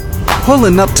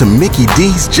Pulling up to Mickey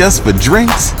D's just for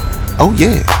drinks? Oh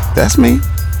yeah, that's me.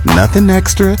 Nothing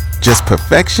extra, just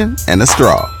perfection and a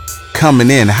straw. Coming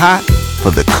in hot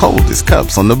for the coldest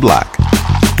cups on the block.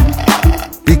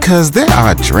 Because there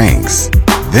are drinks.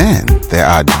 Then there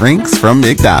are drinks from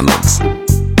McDonald's.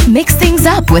 Mix things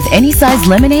up with any size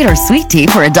lemonade or sweet tea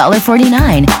for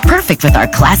 $1.49. Perfect with our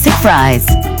classic fries.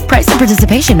 Price and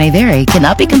participation may vary.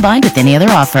 Cannot be combined with any other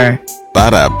offer.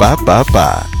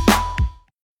 Ba-da-ba-ba-ba.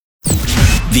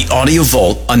 The Audio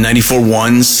Vault on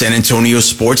 94.1 San Antonio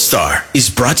Sports Star is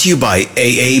brought to you by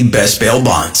AA Best Bail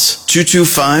Bonds,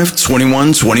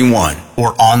 225-2121,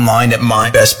 or online at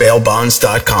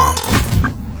mybestbailbonds.com.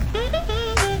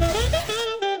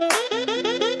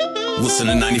 Listen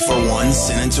to 94.1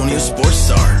 San Antonio Sports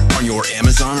Star on your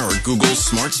Amazon or Google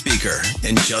smart speaker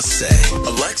and just say,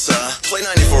 Alexa, play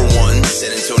 94.1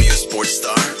 San Antonio Sports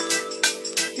Star.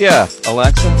 Yeah,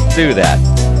 Alexa, do that.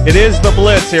 It is the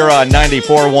Blitz here on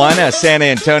 94.1 San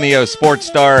Antonio Sports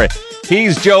Star.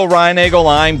 He's Joe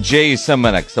Reinagel. I'm Jason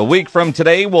Minix. A week from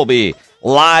today, we'll be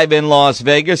live in Las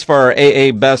Vegas for our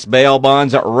AA Best Bail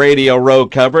Bonds Radio Row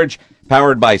coverage,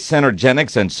 powered by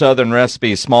Synergenics and Southern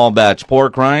Recipe Small Batch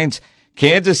Pork Rinds.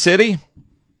 Kansas City,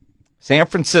 San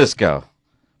Francisco,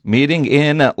 meeting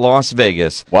in Las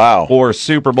Vegas. Wow. For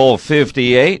Super Bowl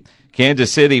 58.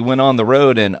 Kansas City went on the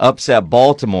road and upset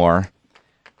Baltimore.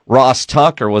 Ross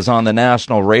Tucker was on the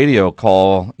national radio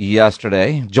call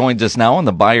yesterday. Joins us now on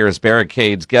the Buyers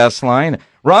Barricades guest line.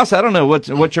 Ross, I don't know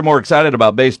what you're more excited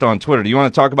about based on Twitter. Do you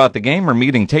want to talk about the game or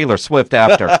meeting Taylor Swift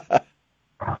after?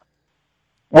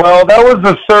 Well, that was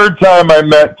the third time I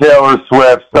met Taylor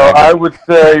Swift, so I would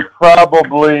say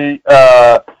probably.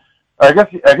 I guess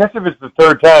if it's the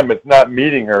third time, it's not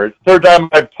meeting her. It's the third time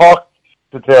I've talked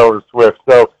to Taylor Swift,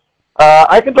 so.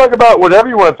 I can talk about whatever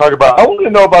you want to talk about. I want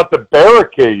to know about the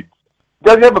barricades. You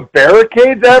guys have a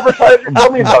barricades advertiser?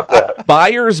 Tell me about that.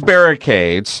 Buyers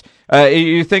Barricades.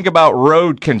 You think about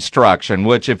road construction,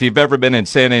 which if you've ever been in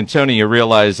San Antonio, you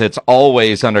realize it's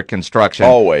always under construction.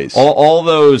 Always. All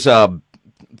those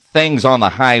things on the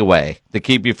highway to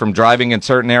keep you from driving in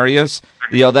certain areas,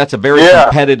 that's a very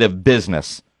competitive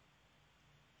business.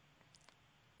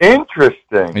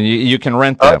 Interesting. And you can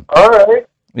rent them. All right.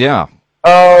 Yeah.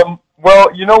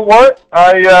 Well, you know what?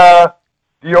 The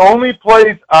only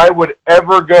place I would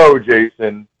ever go,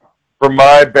 Jason, for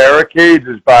my barricades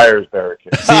is Buyers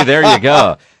Barricades. See, there you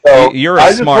go. So you're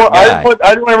a smart guy.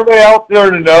 I just want everybody out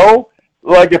there to know,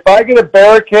 like, if I get a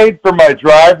barricade for my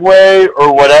driveway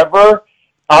or whatever,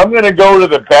 I'm going to go to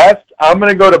the best. I'm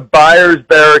going to go to Buyers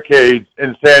Barricades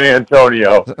in San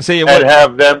Antonio and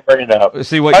have them bring it up.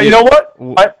 See what you know what?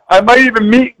 I might even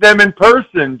meet them in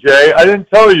person, Jay. I didn't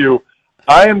tell you.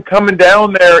 I am coming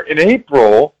down there in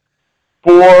April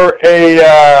for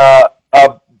a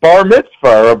bar mitzvah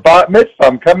or a bat mitzvah.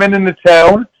 I'm coming into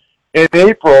town in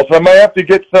April, so I might have to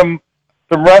get some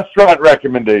restaurant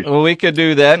recommendations. Well, we could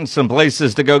do that and some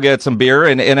places to go get some beer.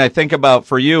 And I think about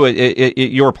for you,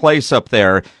 your place up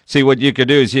there, see what you could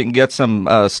do is you can get some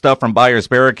stuff from Buyers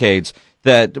Barricades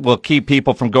that will keep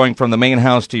people from going from the main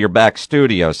house to your back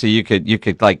studio. So you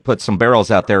could like put some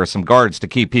barrels out there or some guards to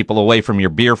keep people away from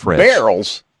your beer fridge.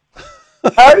 Barrels?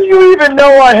 How do you even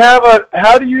know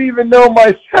how do you even know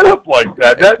my setup like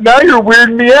that? Now you're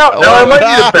weirding me out. Now I might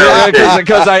need a barricade.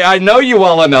 Because I know you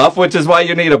well enough, which is why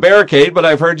you need a barricade, but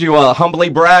I've heard you humbly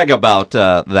brag about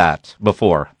that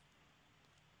before.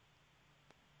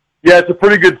 Yeah, it's a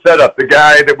pretty good setup. The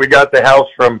guy that we got the house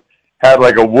from had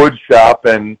like a wood shop,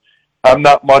 and I'm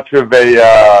not much of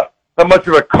a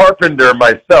carpenter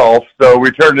myself, so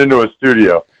we turned it into a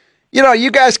studio. You know,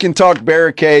 you guys can talk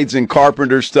barricades and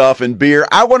carpenter stuff and beer.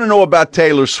 I want to know about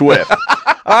Taylor Swift. All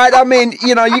right, I mean,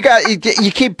 you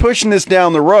keep pushing this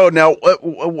down the road. Now,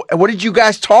 what did you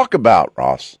guys talk about,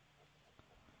 Ross?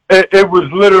 It was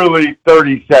literally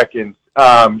 30 seconds.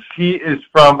 She is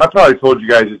from, I probably told you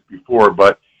guys this before,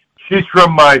 but she's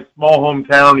from my small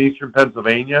hometown, Eastern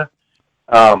Pennsylvania.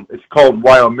 It's called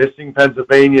Wyomissing,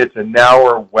 Pennsylvania. It's an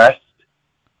hour west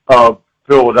of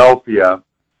Philadelphia.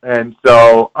 And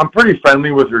so I'm pretty friendly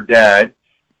with her dad.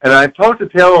 And I've talked to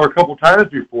Taylor a couple times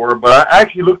before, but I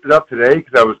actually looked it up today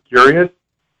because I was curious.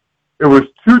 It was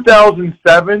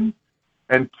 2007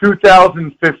 and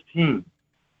 2015.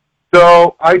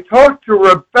 So I talked to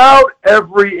her about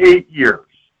every 8 years.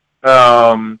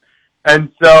 And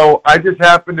so I just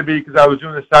happened to be, because I was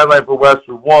doing the sideline for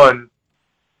Westwood One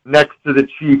next to the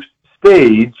Chiefs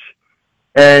stage,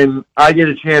 and I get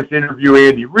a chance to interview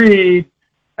Andy Reid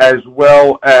as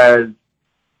well as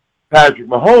Patrick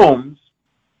Mahomes.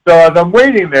 So as I'm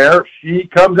waiting there, she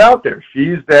comes out there.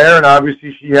 She's there, and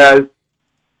obviously she has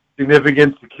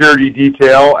significant security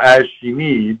detail as she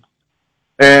needs.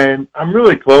 And I'm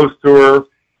really close to her.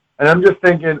 And I'm just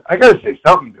thinking, I got to say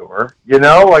something to her. You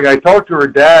know, like I talked to her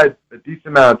dad a decent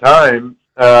amount of times.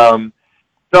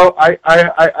 So I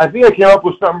think I came up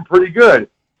with something pretty good.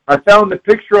 I found a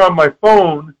picture on my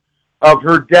phone of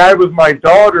her dad with my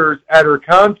daughters at her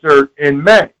concert in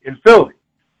May in Philly.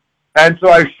 And so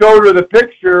I showed her the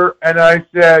picture, and I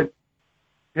said,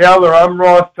 Taylor, I'm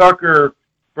Ross Tucker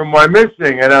from Why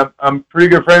Missing, and I'm pretty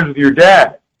good friends with your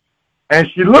dad. And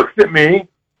she looks at me,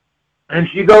 and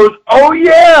she goes, oh,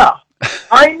 yeah,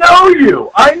 I know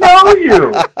you. And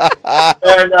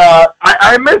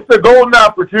I missed the golden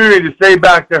opportunity to say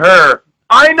back to her,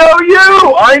 I know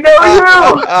you.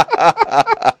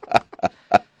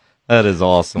 That is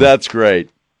awesome. That's great.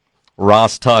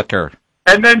 Ross Tucker.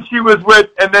 And then she was with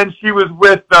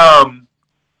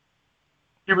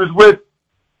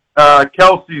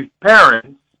Kelsey's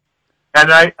parents,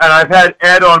 and I've had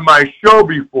Ed on my show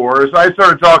before, so I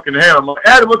started talking to him. I'm like,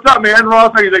 Ed, what's up, man?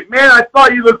 Ross, he's like, man, I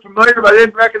thought you looked familiar, but I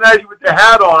didn't recognize you with the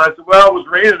hat on. I said, well, it was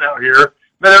raining out here.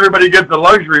 Then everybody gets a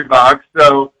luxury box,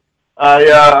 so I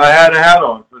had a hat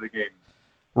on for the game.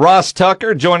 Ross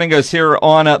Tucker joining us here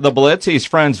on The Blitz. He's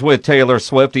friends with Taylor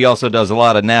Swift. He also does a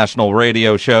lot of national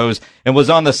radio shows and was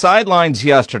on the sidelines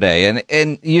yesterday.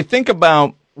 And you think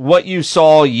about what you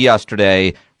saw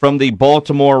yesterday from the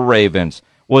Baltimore Ravens.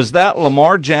 Was that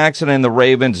Lamar Jackson and the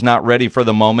Ravens not ready for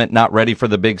the moment, not ready for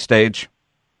the big stage?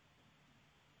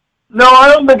 No,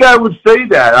 I don't think I would say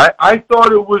that. I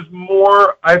thought it was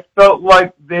more, I felt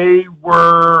like they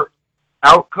were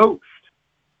outcoached.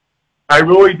 I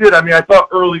really did. I mean, I thought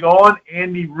early on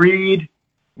Andy Reid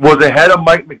was ahead of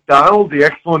Mike McDonald, the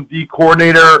excellent D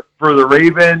coordinator for the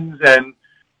Ravens. And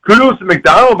kudos to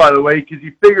McDonald, by the way, because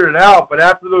he figured it out. But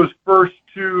after those first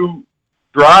two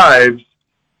drives,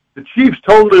 the Chiefs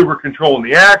totally were controlling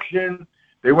the action.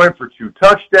 They went for 2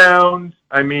 touchdowns.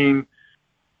 I mean,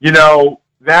 you know,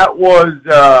 that was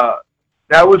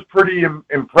pretty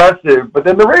impressive. But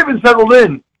then the Ravens settled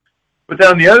in. But then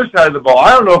on the other side of the ball,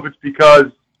 I don't know if it's because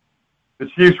the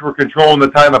Chiefs were controlling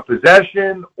the time of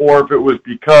possession or if it was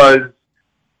because,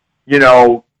 you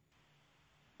know,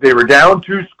 they were down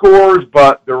 2 scores,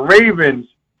 but the Ravens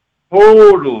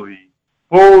totally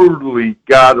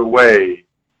got away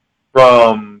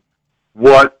from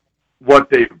what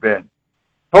they've been.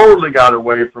 Totally got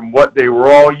away from what they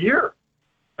were all year.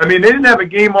 I mean, they didn't have a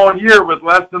game all year with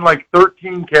less than like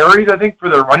 13 carries, I think, for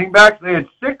their running backs. They had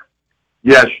 6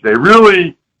 yesterday.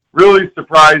 Really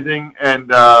surprising.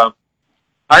 And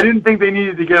I didn't think they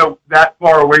needed to get that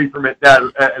far away from it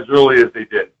as early as they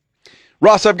did.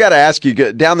 Ross, I've got to ask you,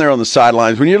 down there on the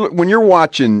sidelines, when you're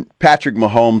watching Patrick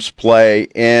Mahomes play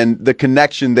and the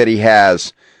connection that he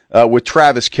has with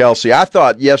Travis Kelce, I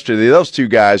thought yesterday those two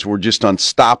guys were just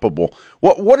unstoppable.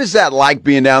 What is that like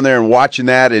being down there and watching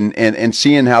that and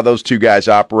seeing how those two guys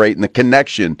operate and the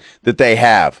connection that they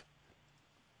have?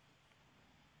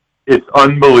 It's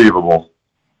unbelievable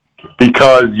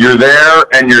because you're there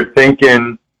and you're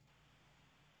thinking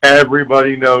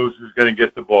everybody knows who's going to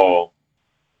get the ball,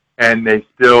 and they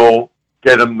still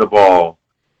get him the ball,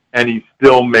 and he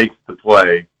still makes the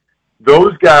play.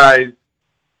 Those guys,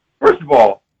 first of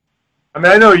all, I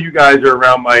mean, I know you guys are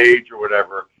around my age or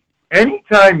whatever.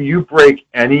 Anytime you break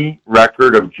any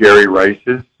record of Jerry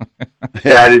Rice's,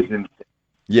 that is insane.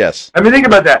 Yes. I mean, think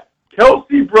about that.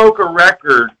 Kelsey broke a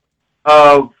record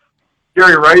of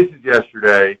Jerry Rice's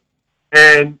yesterday,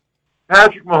 and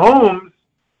Patrick Mahomes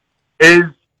is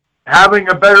having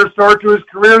a better start to his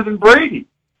career than Brady.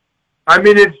 I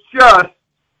mean, it's just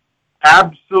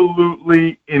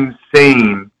absolutely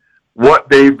insane what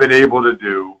they've been able to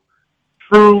do.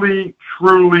 Truly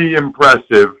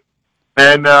impressive.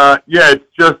 And, yeah, it's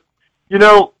just, you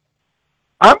know,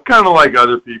 I'm kind of like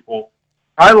other people.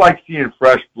 I like seeing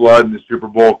fresh blood in the Super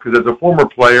Bowl because as a former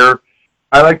player,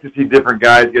 I like to see different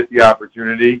guys get the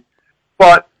opportunity.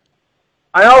 But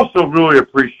I also really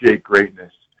appreciate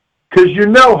greatness because you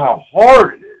know how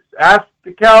hard it is. Ask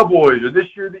the Cowboys or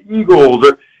this year the Eagles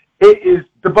or it is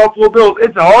the Buffalo Bills.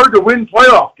 It's hard to win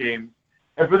playoff games.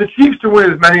 And for the Chiefs to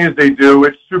win as many as they do,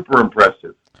 it's super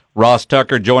impressive. Ross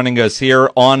Tucker joining us here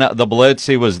on The Blitz.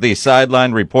 He was the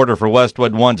sideline reporter for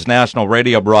Westwood One's national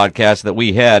radio broadcast that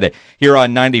we had here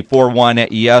on 94.1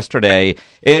 yesterday.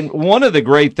 And one of the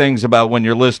great things about when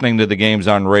you're listening to the games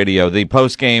on radio, the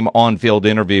post-game on-field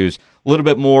interviews, a little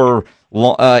bit more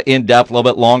in-depth, a little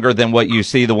bit longer than what you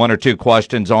see the 1 or 2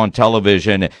 questions on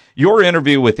television. Your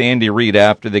interview with Andy Reid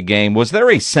after the game, was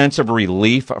there a sense of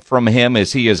relief from him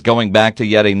as he is going back to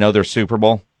yet another Super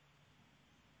Bowl?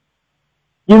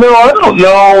 You know, I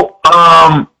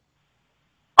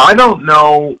don't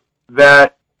know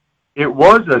that it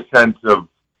was a sense of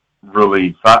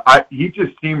relief. He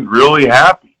just seemed really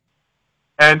happy.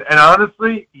 And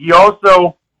honestly, he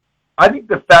also, I think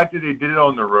the fact that they did it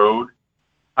on the road,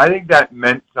 I think that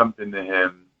meant something to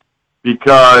him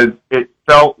because it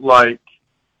felt like,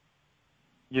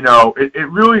 it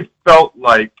really felt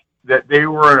like that they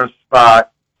were in a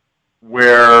spot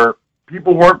where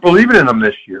people weren't believing in them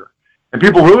this year. And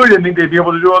people really didn't think they'd be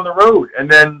able to do it on the road. And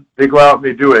then they go out and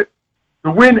they do it. The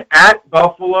win at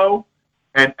Buffalo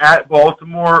and at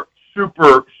Baltimore,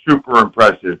 super, super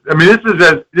impressive. I mean, this is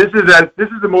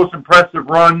the most impressive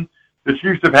run the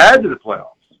Chiefs have had to the playoffs.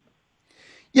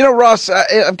 Ross,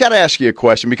 I've got to ask you a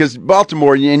question because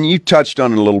Baltimore, and you touched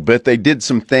on it a little bit, they did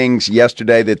some things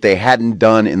yesterday that they hadn't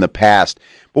done in the past.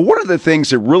 But one of the things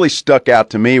that really stuck out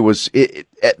to me was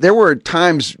there were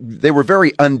times they were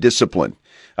very undisciplined.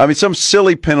 I mean, some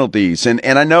silly penalties. And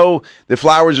I know that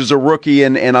Flowers is a rookie,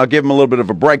 and I'll give him a little bit of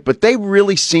a break, but they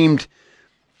really seemed,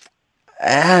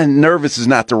 nervous is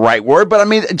not the right word, but I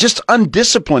mean, just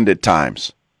undisciplined at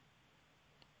times.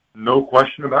 No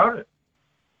question about it.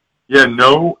 Yeah,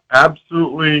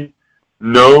 absolutely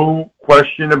no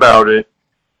question about it.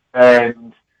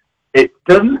 And it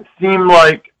doesn't seem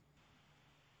like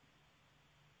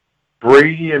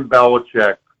Brady and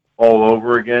Belichick all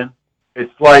over again.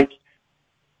 It's like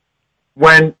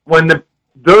when the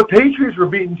Patriots were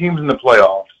beating teams in the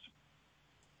playoffs,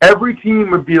 every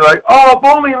team would be like, oh, if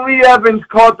only Lee Evans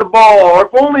caught the ball, or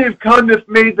if only if Cundiff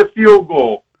made the field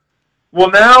goal.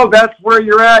 Well, now that's where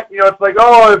you're at. It's like,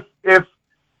 oh, if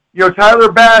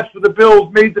Tyler Bass for the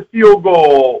Bills made the field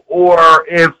goal, or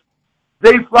if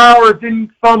Zay Flowers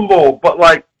didn't fumble, but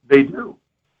they do.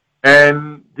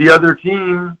 And the other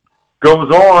team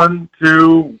goes on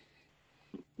to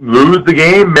lose the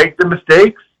game, make the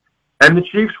mistakes, and the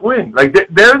Chiefs win.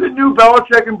 They're the new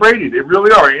Belichick and Brady. They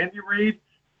really are. Andy Reid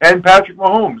and Patrick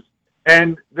Mahomes.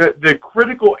 And the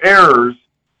critical errors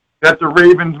that the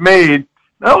Ravens made,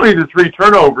 not only the 3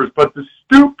 turnovers, but the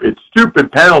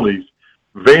stupid penalties.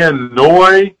 Van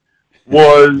Noy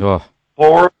was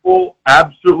horrible,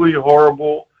 absolutely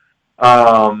horrible.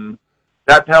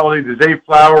 That penalty to Zay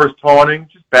Flowers taunting,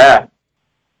 just bad.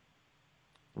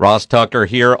 Ross Tucker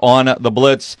here on the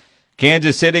Blitz.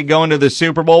 Kansas City going to the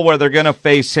Super Bowl where they're going to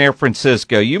face San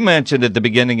Francisco. You mentioned at the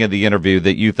beginning of the interview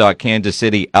that you thought Kansas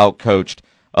City outcoached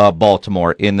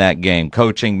Baltimore in that game.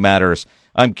 Coaching matters.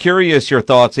 I'm curious your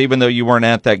thoughts, even though you weren't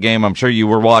at that game. I'm sure you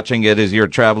were watching it as you're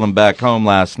traveling back home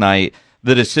last night.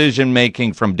 The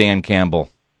decision-making from Dan Campbell.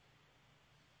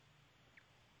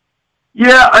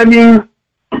 Yeah, I mean,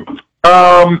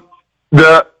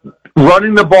 the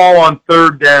running the ball on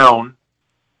third down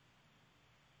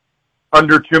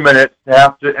under 2 minutes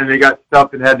and they got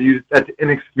stuffed and had to use, that's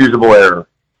inexcusable error.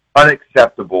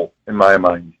 Unacceptable in my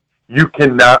mind. You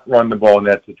cannot run the ball in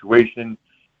that situation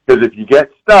because if you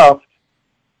get stuffed,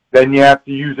 then you have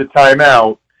to use a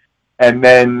timeout, and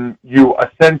then you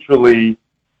essentially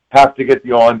have to get the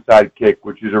onside kick,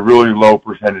 which is a really low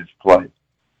percentage play.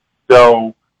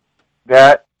 So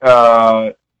that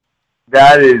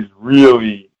is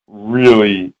really,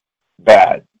 really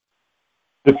bad.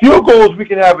 The field goals we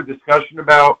can have a discussion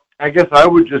about. I guess I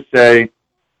would just say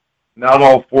not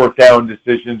all fourth down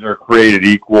decisions are created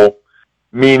equal,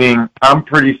 meaning I'm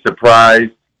pretty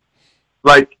surprised.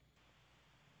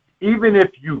 Even if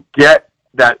you get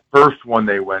that first one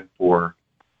they went for,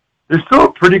 there's still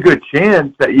a pretty good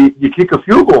chance that you kick a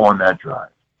field goal on that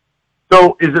drive.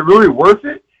 So is it really worth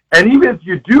it? And even if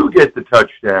you do get the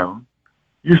touchdown,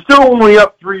 you're still only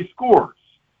up 3 scores.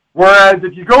 Whereas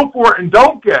if you go for it and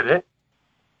don't get it,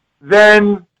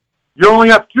 then you're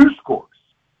only up 2 scores.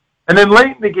 And then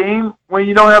late in the game, when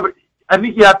you don't have it, I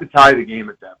think you have to tie the game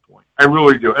at that point. I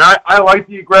really do. And I like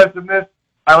the aggressiveness.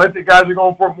 I like the guys are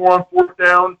going for it more on fourth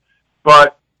down.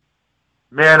 But,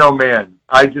 man, oh, man,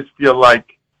 I just feel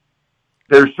like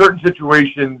there's certain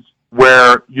situations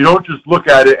where you don't just look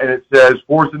at it and it says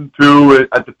 4th and 2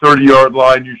 at the 30-yard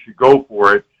line, you should go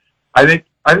for it. I think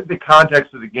the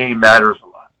context of the game matters a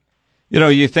lot.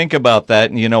 You think about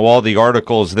that and, all the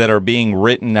articles that are being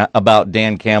written about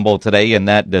Dan Campbell today and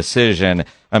that decision.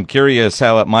 I'm curious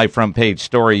how at my front page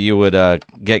story you would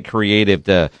get creative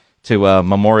to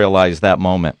memorialize that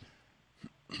moment.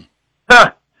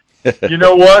 You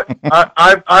know what?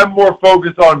 I'm more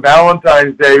focused on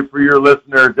Valentine's Day for your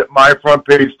listeners at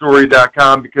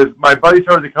myfrontpagestory.com because my buddy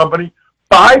started the company.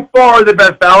 By far the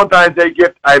best Valentine's Day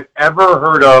gift I've ever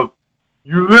heard of.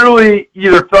 You literally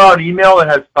either fill out an email that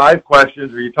has 5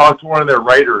 questions or you talk to one of their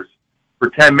writers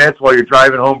for 10 minutes while you're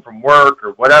driving home from work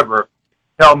or whatever.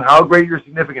 Tell them how great your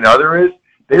significant other is.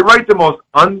 They write the most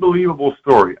unbelievable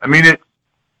story. I mean,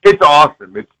 It's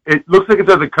awesome. It looks like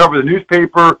it's on the cover of the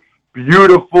newspaper,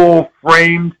 beautiful,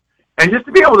 framed. And just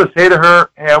to be able to say to her,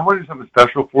 hey, I want to do something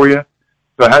special for you.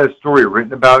 So I had a story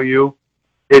written about you.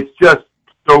 It's just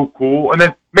so cool. And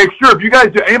then make sure, if you guys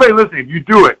do, anybody listening, if you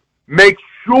do it, make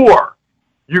sure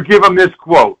you give them this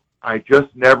quote. I just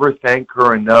never thank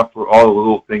her enough for all the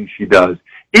little things she does.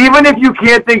 Even if you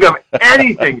can't think of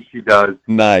anything she does,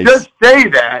 Nice. just say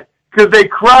that, because they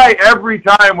cry every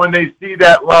time when they see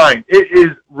that line. It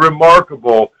is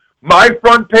remarkable.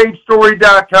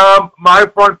 MyFrontPageStory.com,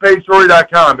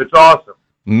 MyFrontPageStory.com. It's awesome.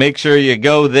 Make sure you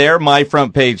go there,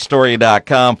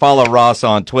 myfrontpagestory.com. Follow Ross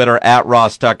on Twitter, at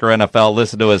Ross Tucker NFL.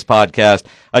 Listen to his podcast.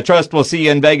 I trust we'll see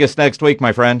you in Vegas next week,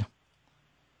 my friend.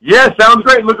 Yeah, sounds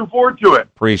great. Looking forward to it.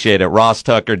 Appreciate it. Ross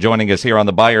Tucker joining us here on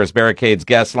the Buyers Barricades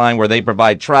guest line, where they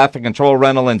provide traffic control,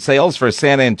 rental, and sales for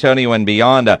San Antonio and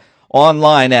beyond.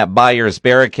 Online at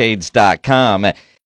buyersbarricades.com.